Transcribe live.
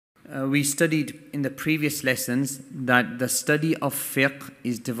We studied in the previous lessons that the study of fiqh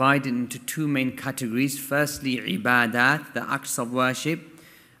is divided into two main categories. Firstly, ibadat, the acts of worship,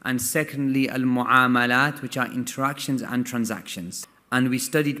 and secondly, al-mu'amalat, which are interactions and transactions. And we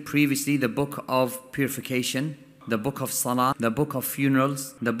studied previously the book of purification, the book of salah, the book of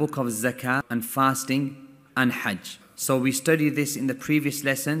funerals, the book of zakah and fasting and hajj. So we studied this in the previous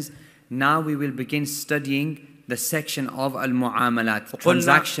lessons. Now we will begin studying the section of al-mu'amalat,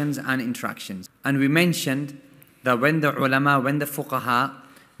 transactions and interactions. And we mentioned that when the ulama, when the fuqaha,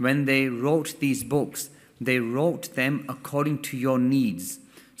 when they wrote these books, they wrote them according to your needs.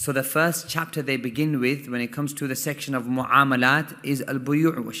 So the first chapter they begin with, when it comes to the section of mu'amalat, is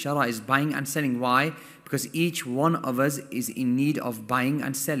al-buyu' wa shara, is buying and selling. Why? Because each one of us is in need of buying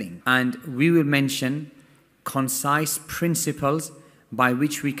and selling. And we will mention concise principles by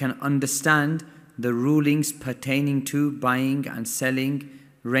which we can understand the rulings pertaining to buying and selling,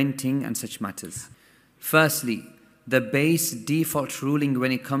 renting and such matters. Firstly, the base default ruling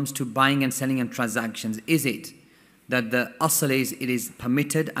when it comes to buying and selling and transactions, is it that the asl is it is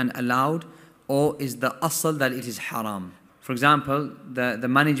permitted and allowed, or is the asl that it is haram? For example, the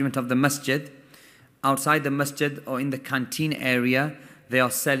management of the masjid, outside the masjid or in the canteen area, they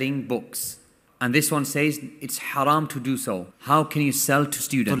are selling books. And this one says it's haram to do so. How can you sell to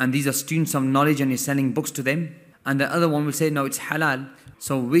students? And these are students of knowledge and you're selling books to them. And the other one will say, no, it's halal.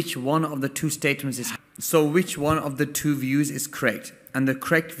 So which one of the two statements is? So which one of the two views is correct? And the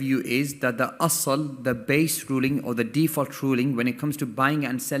correct view is that the asl, the base ruling or the default ruling when it comes to buying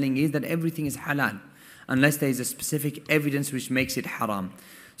and selling is that everything is halal, unless there is a specific evidence which makes it haram.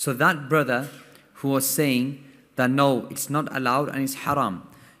 So that brother who was saying that no, it's not allowed and it's haram,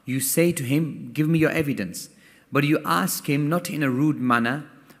 you say to him, give me your evidence. But you ask him not in a rude manner,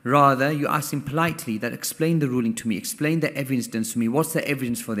 rather you ask him politely that explain the ruling to me, explain the evidence to me, what's the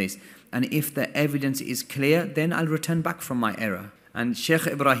evidence for this? And if the evidence is clear, then I'll return back from my error. And Sheikh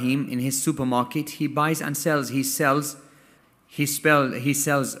Ibrahim in his supermarket, he buys and sells, he sells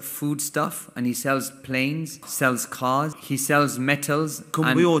food stuff and he sells planes, sells cars, he sells metals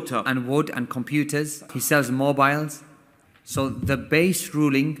and wood and computers, he sells mobiles. So the base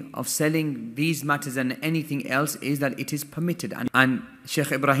ruling of selling these matters and anything else is that it is permitted. And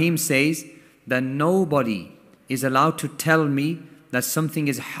Sheikh Ibrahim says that nobody is allowed to tell me that something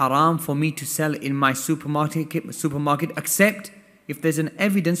is haram for me to sell in my supermarket except if there's an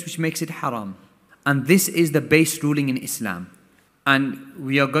evidence which makes it haram. And this is the base ruling in Islam. And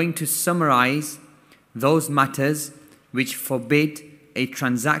we are going to summarize those matters which forbid a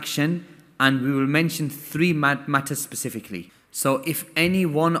transaction, and we will mention three matters specifically. So if any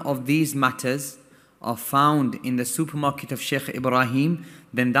one of these matters are found in the supermarket of Sheikh Ibrahim,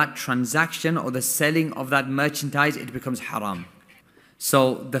 then that transaction or the selling of that merchandise, it becomes haram.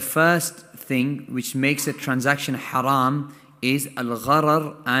 So the first thing which makes a transaction haram is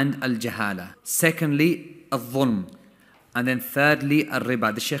al-gharar and al-jahala. Secondly, al-dhulm. And then thirdly,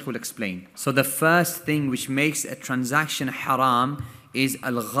 al-riba. The Sheikh will explain. So the first thing which makes a transaction haram is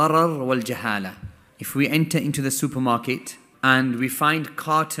al-gharar wal-jahala. If we enter into the supermarket and we find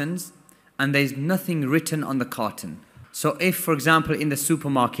cartons and there's nothing written on the carton. So if, for example, in the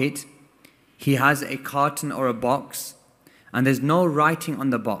supermarket, he has a carton or a box and there's no writing on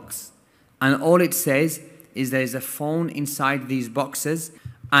the box, and all it says is there's a phone inside these boxes,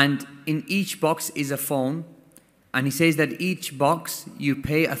 and in each box is a phone, and he says that each box you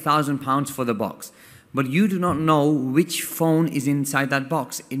pay £1,000 for the box, but you do not know which phone is inside that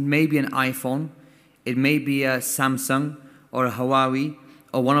box. It may be an iPhone, it may be a Samsung or a Huawei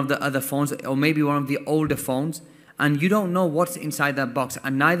or one of the other phones, or maybe one of the older phones, and you don't know what's inside that box,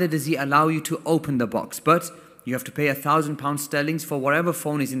 and neither does he allow you to open the box, but you have to pay £1,000 sterling for whatever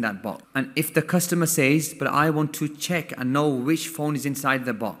phone is in that box. And if the customer says, but I want to check and know which phone is inside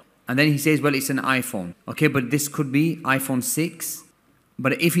the box, and then he says, well, it's an iPhone. Okay, but this could be iPhone 6.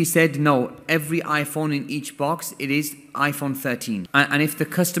 But if he said, no, every iPhone in each box, it is iPhone 13. And if the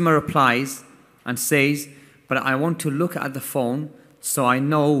customer replies and says, but I want to look at the phone so I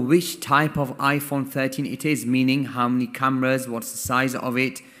know which type of iPhone 13 it is, meaning how many cameras, what's the size of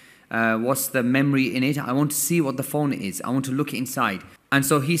it, what's the memory in it, I want to see what the phone is, I want to look inside. And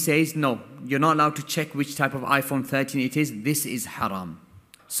so he says, no, you're not allowed to check which type of iPhone 13 it is, this is haram.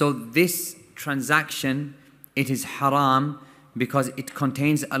 So this transaction, it is haram because it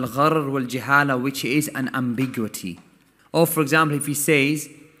contains al-gharar wal-jihala, which is an ambiguity. Or for example, if he says,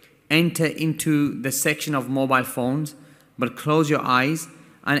 enter into the section of mobile phones, but close your eyes,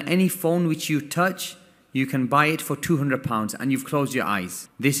 and any phone which you touch, you can buy it for £200 and you've closed your eyes.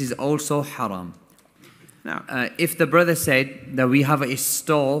 This is also haram. If the brother said that we have a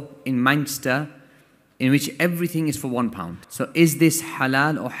store in Manchester in which everything is for £1, so is this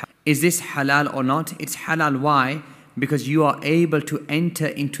halal or not? It's halal. Why? Because you are able to enter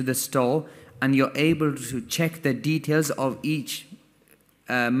into the store and you're able to check the details of each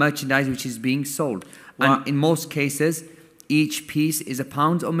merchandise which is being sold. And in most cases, each piece is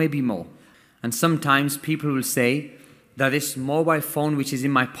 £1 or maybe more. And sometimes people will say that this mobile phone which is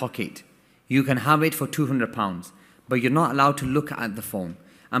in my pocket, you can have it for £200, but you're not allowed to look at the phone.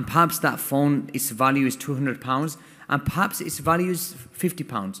 And perhaps that phone, its value is £200, and perhaps its value is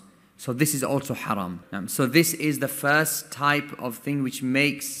 £50. So this is also haram. So this is the first type of thing which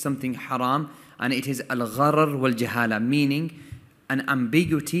makes something haram, and it is al-gharar wal-jahala, meaning an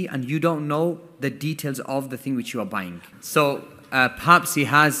ambiguity and you don't know the details of the thing which you are buying. So perhaps he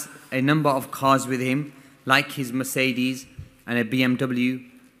has a number of cars with him, like his Mercedes and a BMW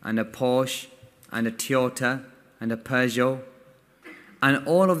and a Porsche and a Toyota and a Peugeot. And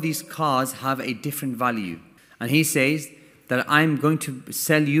all of these cars have a different value. And he says that I'm going to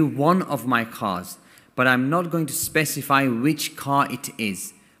sell you one of my cars, but I'm not going to specify which car it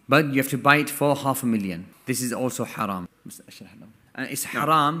is. But you have to buy it for $500,000. This is also haram. And it's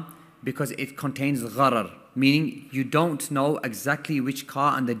haram because it contains gharar, meaning you don't know exactly which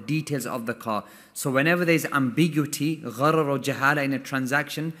car and the details of the car. So whenever there's ambiguity, gharar or jahala in a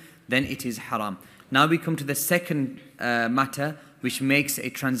transaction, then it is haram. Now we come to the second matter which makes a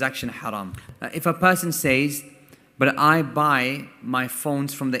transaction haram. If a person says, but I buy my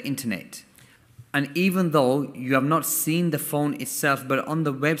phones from the internet, and even though you have not seen the phone itself, but on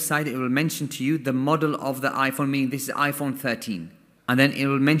the website it will mention to you the model of the iPhone, meaning this is iPhone 13. And then it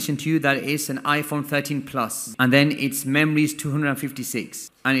will mention to you that it's an iPhone 13 Plus. And then its memory is 256.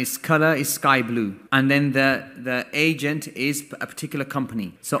 And its color is sky blue. And then the agent is a particular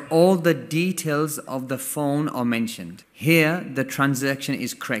company. So all the details of the phone are mentioned. Here, the transaction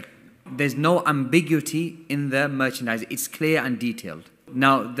is correct. There's no ambiguity in the merchandise. It's clear and detailed.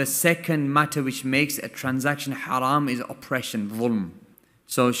 Now, the second matter which makes a transaction haram is oppression, dhulm.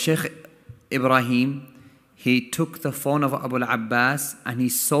 So Sheikh Ibrahim, he took the phone of Abu al-Abbas and he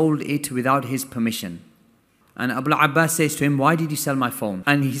sold it without his permission. And Abu al-Abbas says to him, why did you sell my phone?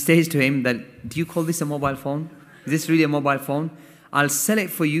 And he says to him that, do you call this a mobile phone? Is this really a mobile phone? I'll sell it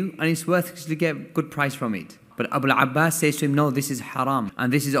for you and it's worth to get a good price from it. But Abu al-Abbas says to him, no, this is haram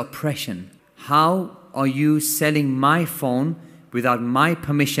and this is oppression. How are you selling my phone without my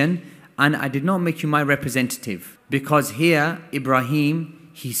permission? And I did not make you my representative. Because here, Ibrahim,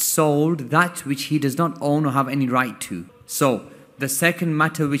 he sold that which he does not own or have any right to. So, the second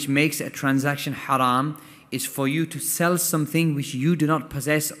matter which makes a transaction haram is for you to sell something which you do not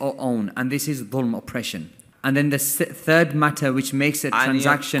possess or own. And this is dhulm, oppression. And then the third matter which makes a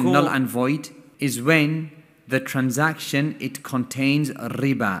transaction null and void is when the transaction, it contains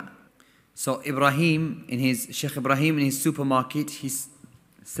riba. So Sheikh Ibrahim in his supermarket, he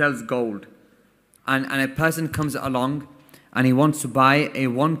sells gold. And a person comes along and he wants to buy a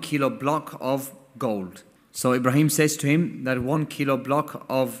 1 kilo block of gold. So Ibrahim says to him that 1 kilo block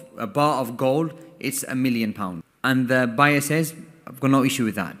of a bar of gold, it's £1 million. And the buyer says, I've got no issue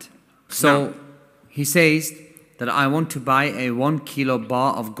with that. So he says that I want to buy a 1 kilo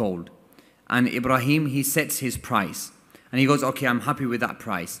bar of gold. And Ibrahim, he sets his price. And he goes, okay, I'm happy with that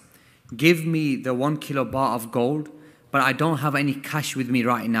price. Give me the 1 kilo bar of gold, but I don't have any cash with me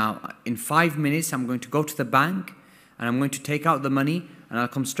right now. In 5 minutes, I'm going to go to the bank and I'm going to take out the money and I'll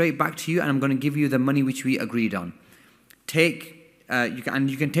come straight back to you and I'm going to give you the money which we agreed on. You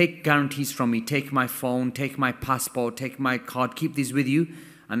can take guarantees from me. Take my phone, take my passport, take my card, keep these with you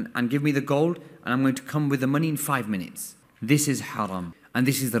and give me the gold and I'm going to come with the money in 5 minutes. This is haram and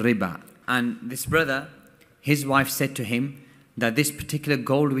this is the riba. And this brother, his wife said to him that this particular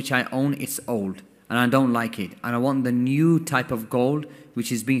gold which I own, it's old and I don't like it. And I want the new type of gold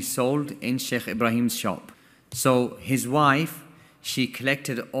which is being sold in Sheikh Ibrahim's shop. So his wife, she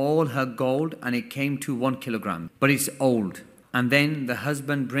collected all her gold and it came to 1 kilogram, but it's old. And then the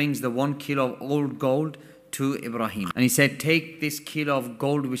husband brings the 1 kilo of old gold to Ibrahim. And he said, take this kilo of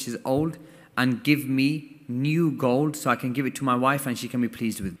gold which is old and give me new gold so I can give it to my wife and she can be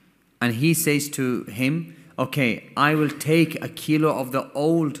pleased with it. And he says to him, okay, I will take a kilo of the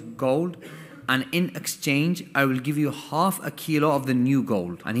old gold and in exchange, I will give you half a kilo of the new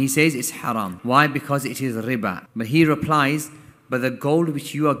gold. And he says it's haram. Why? Because it is riba. But he replies, but the gold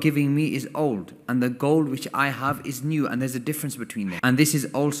which you are giving me is old and the gold which I have is new and there's a difference between them. And this is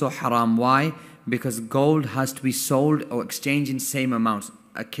also haram. Why? Because gold has to be sold or exchanged in same amounts.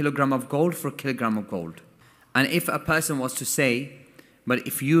 A kilogram of gold for a kilogram of gold. And if a person was to say, But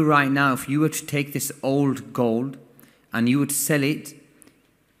if you right now, if you were to take this old gold and you would sell it,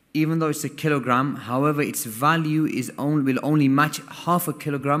 even though it's a kilogram, however, its value will only match half a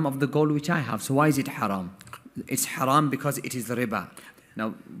kilogram of the gold which I have. So why is it haram? It's haram because it is riba.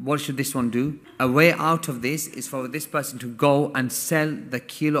 Now, what should this one do? A way out of this is for this person to go and sell the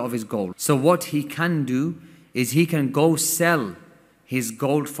kilo of his gold. So what he can do is he can go sell his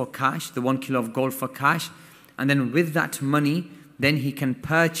gold for cash, the 1 kilo of gold for cash, and then with that money, then he can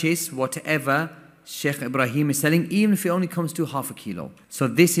purchase whatever Sheikh Ibrahim is selling, even if it only comes to half a kilo. So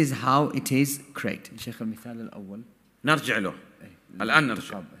this is how it is correct. Sheikh al-Mithal al-Awwal. نرجع له. الآن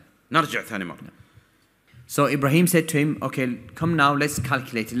نرجع ثاني مرة. So Ibrahim said to him, okay, come now, let's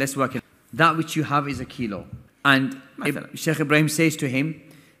calculate it, let's work it. That which you have is a kilo. And Sheikh Ibrahim says to him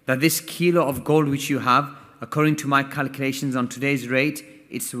that this kilo of gold which you have, according to my calculations on today's rate,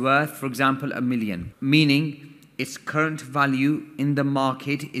 it's worth, for example, 1 million. Meaning, its current value in the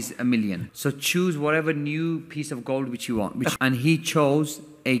market is 1 million. So choose whatever new piece of gold which you want. And he chose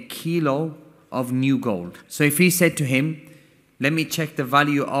a kilo of new gold. So if he said to him, let me check the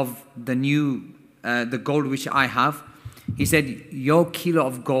value of the gold which I have. He said, your kilo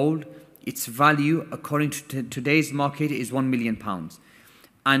of gold, its value according to today's market is 1 million pounds.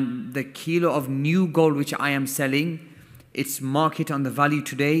 And the kilo of new gold which I am selling, its market on the value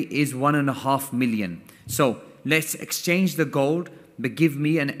today is 1.5 million. So let's exchange the gold, but give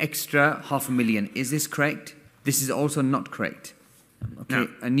me an extra 500,000. Is this correct? This is also not correct. Okay, no.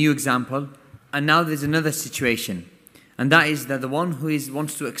 A new example. And now there's another situation. And that is that the one who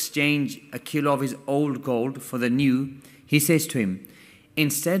wants to exchange a kilo of his old gold for the new, he says to him,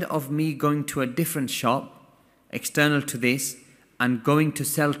 instead of me going to a different shop, external to this, and going to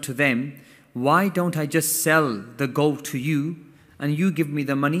sell to them, why don't I just sell the gold to you, and you give me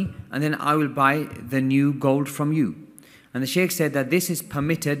the money, and then I will buy the new gold from you. And the Sheikh said that this is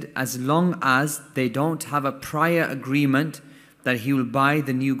permitted as long as they don't have a prior agreement that he will buy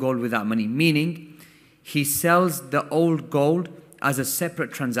the new gold with that money. Meaning, he sells the old gold as a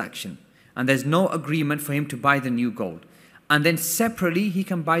separate transaction, and there's no agreement for him to buy the new gold. And then separately, he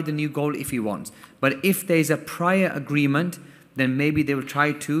can buy the new gold if he wants. But if there's a prior agreement, then maybe they will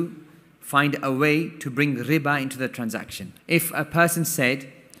try to find a way to bring riba into the transaction. If a person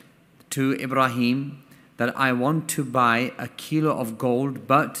said to Ibrahim that I want to buy a kilo of gold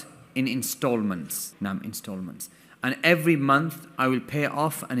but in installments, and every month I will pay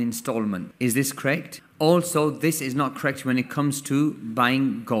off an installment, is this correct? Also, this is not correct when it comes to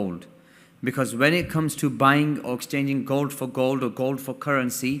buying gold, because when it comes to buying or exchanging gold for gold or gold for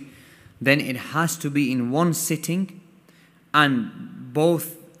currency, then it has to be in one sitting, and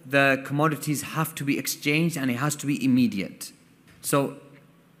both the commodities have to be exchanged, and it has to be immediate. So,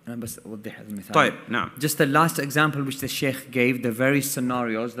 just the last example which the Sheikh gave, the various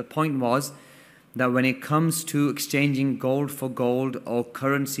scenarios, the point was that when it comes to exchanging gold for gold or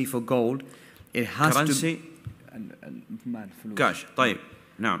currency for gold, it has currency cash. طيب.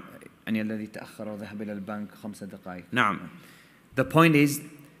 نعم. يعني الذي تأخر وذهب إلى البنك 5 دقائق. نعم. The point is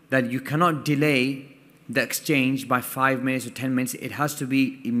that you cannot delay the exchange by 5 minutes or 10 minutes. It has to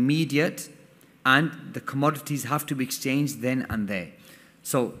be immediate, and the commodities have to be exchanged then and there.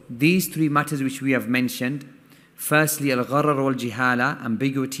 So these three matters which we have mentioned, firstly al-gharar wal-jihala,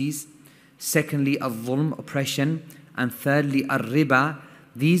 ambiguities, secondly al-dhulm, oppression, and thirdly al-riba,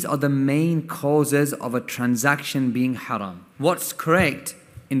 these are the main causes of a transaction being haram. What's correct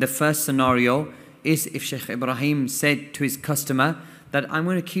in the first scenario is if Sheikh Ibrahim said to his customer that I'm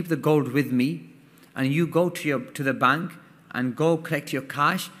going to keep the gold with me, and you go to the bank and go collect your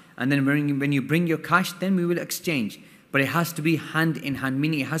cash, and then when you bring your cash, then we will exchange. But it has to be hand in hand,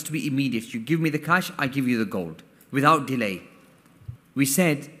 meaning it has to be immediate. You give me the cash, I give you the gold, without delay. We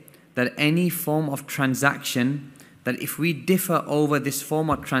said that any form of transaction, that if we differ over this form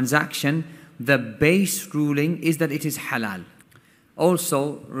of transaction, the base ruling is that it is halal.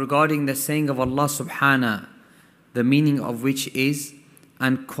 Also, regarding the saying of Allah subhanahu, the meaning of which is,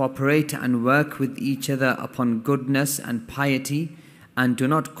 and cooperate and work with each other upon goodness and piety, and do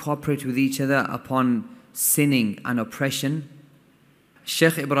not cooperate with each other upon sinning and oppression.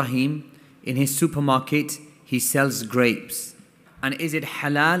 Sheikh Ibrahim, in his supermarket, he sells grapes. And is it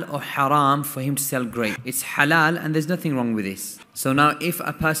halal or haram for him to sell grapes? It's halal, and there's nothing wrong with this. So now if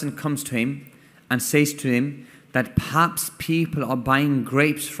a person comes to him and says to him that perhaps people are buying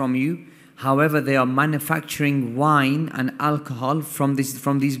grapes from you, however they are manufacturing wine and alcohol from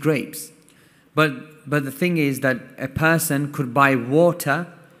these grapes. But the thing is that a person could buy water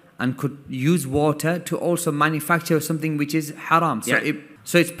and could use water to also manufacture something which is haram.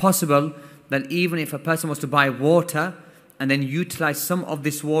 So it's possible that even if a person was to buy water and then utilize some of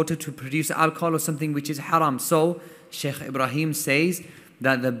this water to produce alcohol or something which is haram. So Sheikh Ibrahim says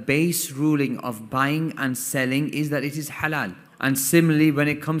that the base ruling of buying and selling is that it is halal. And similarly, when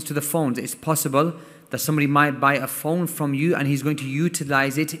it comes to the phones, it's possible that somebody might buy a phone from you and he's going to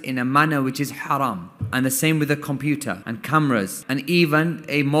utilize it in a manner which is haram. And the same with a computer and cameras and even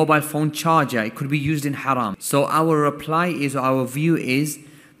a mobile phone charger. It could be used in haram. So our reply is, our view is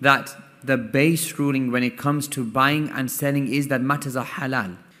that the base ruling when it comes to buying and selling is that matters are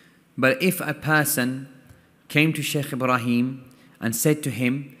halal. But if a person came to Sheikh Ibrahim and said to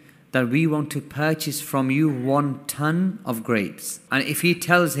him that we want to purchase from you 1 ton of grapes, and if he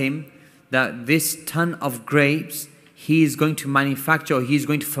tells him that this ton of grapes he is going to manufacture or he is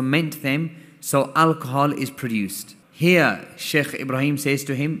going to ferment them so alcohol is produced, here Sheikh Ibrahim says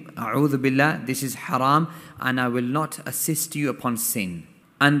to him, A'udhu Billah, this is haram and I will not assist you upon sin.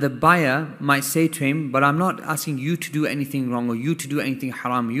 And the buyer might say to him, but I'm not asking you to do anything wrong or you to do anything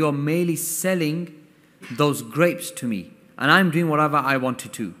haram. You are merely selling those grapes to me and I'm doing whatever I want to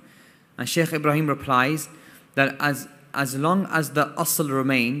do. And Sheikh Ibrahim replies that as long as the asl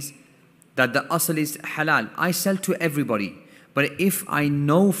remains, that the asl is halal, I sell to everybody. But if I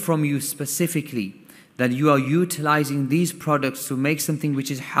know from you specifically that you are utilizing these products to make something which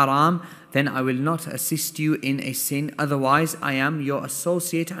is haram, then I will not assist you in a sin. Otherwise, I am your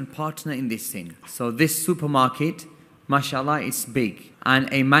associate and partner in this sin. So this supermarket, mashallah, it's big. And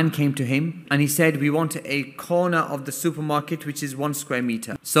a man came to him and he said, we want a corner of the supermarket which is 1 square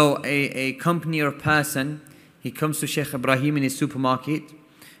meter. So a company or a person, he comes to Sheikh Ibrahim in his supermarket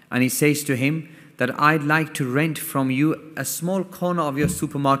and he says to him that I'd like to rent from you a small corner of your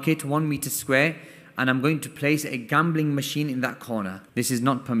supermarket, 1 meter square, and I'm going to place a gambling machine in that corner. This is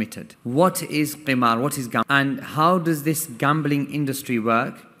not permitted. What is qimar? What is gambling? And how does this gambling industry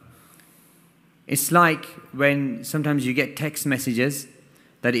work? It's like when sometimes you get text messages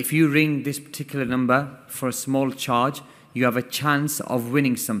that if you ring this particular number for a small charge, you have a chance of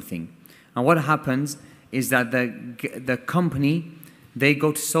winning something. And what happens is that the company, they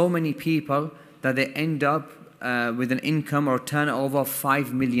go to so many people that they end up with an income or turnover of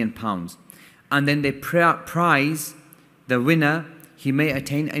 £5 million. And then they prize the winner, he may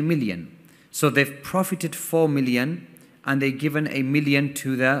attain £1 million. So they've profited 4 million and they've given £1 million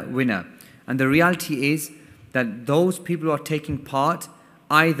to the winner. And the reality is that those people who are taking part,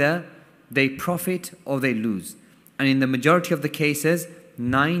 either they profit or they lose. And in the majority of the cases,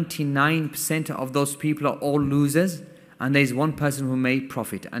 99% of those people are all losers, and there is one person who may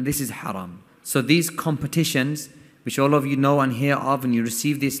profit, and this is haram. So these competitions, which all of you know and hear of, and you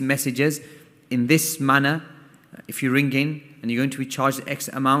receive these messages in this manner, if you ring in and you're going to be charged X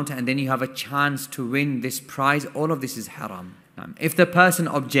amount and then you have a chance to win this prize, all of this is haram. If the person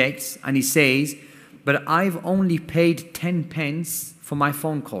objects and he says, but I've only paid 10 pence for my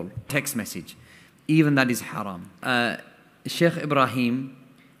phone call, text message, even that is haram. Sheikh Ibrahim,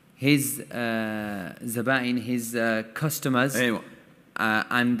 his zabain, his customers,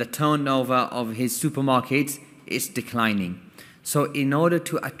 and the turnover of his supermarkets is declining. So in order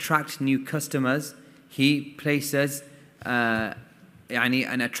to attract new customers, he places an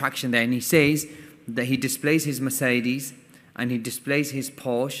attraction there, and he says that he displays his Mercedes and he displays his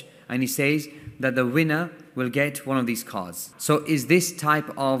Porsche, and he says that the winner will get one of these cars. So is this type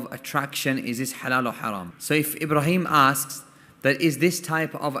of attraction, is this halal or haram? So if Ibrahim asks that is this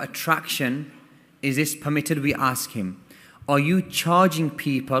type of attraction, is this permitted, we ask him, are you charging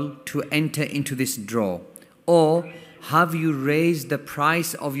people to enter into this draw? Or have you raised the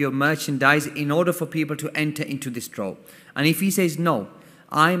price of your merchandise in order for people to enter into this draw? And if he says no,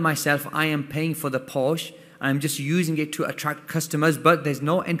 I myself am paying for the Porsche, I'm just using it to attract customers, but there's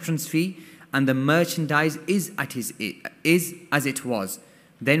no entrance fee and the merchandise is as it was,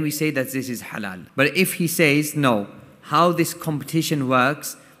 then we say that this is halal. But if he says no, how this competition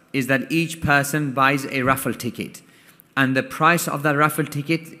works is that each person buys a raffle ticket, and the price of that raffle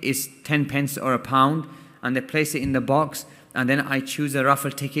ticket is 10 pence or £1, and they place it in the box, and then I choose a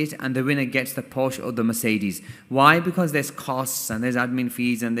raffle ticket and the winner gets the Porsche or the Mercedes. Why? Because there's costs and there's admin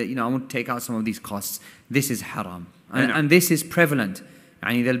fees, and I want to take out some of these costs. This is haram. And this is prevalent.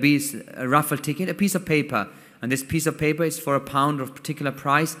 And there'll be a raffle ticket, a piece of paper, and this piece of paper is for £1 of a particular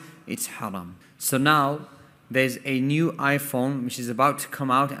price. It's haram. So now there's a new iPhone which is about to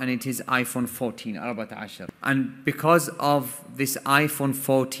come out, and it is iPhone 14, 14. And because of this iPhone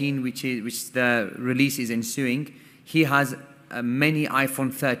 14, which the release is ensuing, he has many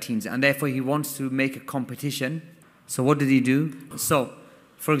iPhone 13s, and therefore he wants to make a competition. So what did he do? So,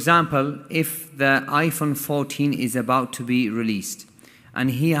 for example, if the iPhone 14 is about to be released, and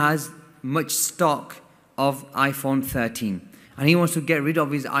he has much stock of iPhone 13. And he wants to get rid of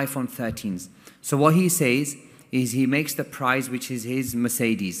his iPhone 13s. So what he says is he makes the price, which is his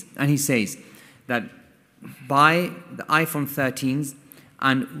Mercedes. And he says that buy the iPhone 13s,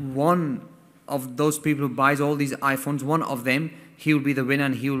 and one of those people who buys all these iPhones, one of them, he will be the winner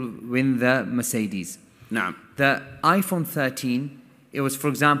and he will win the Mercedes. نعم. The iPhone 13, it was, for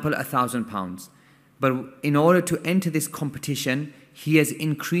example, £1,000. But in order to enter this competition, he has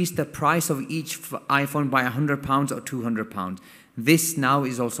increased the price of each iPhone by £100 or £200. This now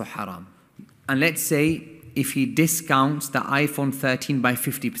is also haram. And let's say if he discounts the iPhone 13 by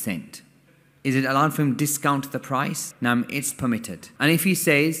 50%, is it allowed for him to discount the price? Now, it's permitted. And if he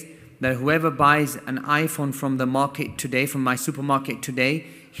says that whoever buys an iPhone from the market today, from my supermarket today,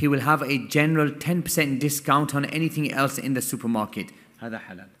 he will have a general 10% discount on anything else in the supermarket. هذا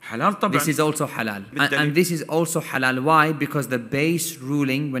حلال. حلال طبعا. This is also halal. And this is also halal. Why? Because the base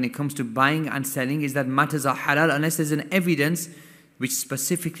ruling when it comes to buying and selling is that matters are halal unless there's an evidence which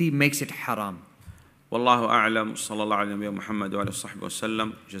specifically makes it haram. والله أعلم. صلى الله على نبينا محمد وعلى صحبه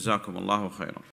وسلم. جزاكم الله خيرا.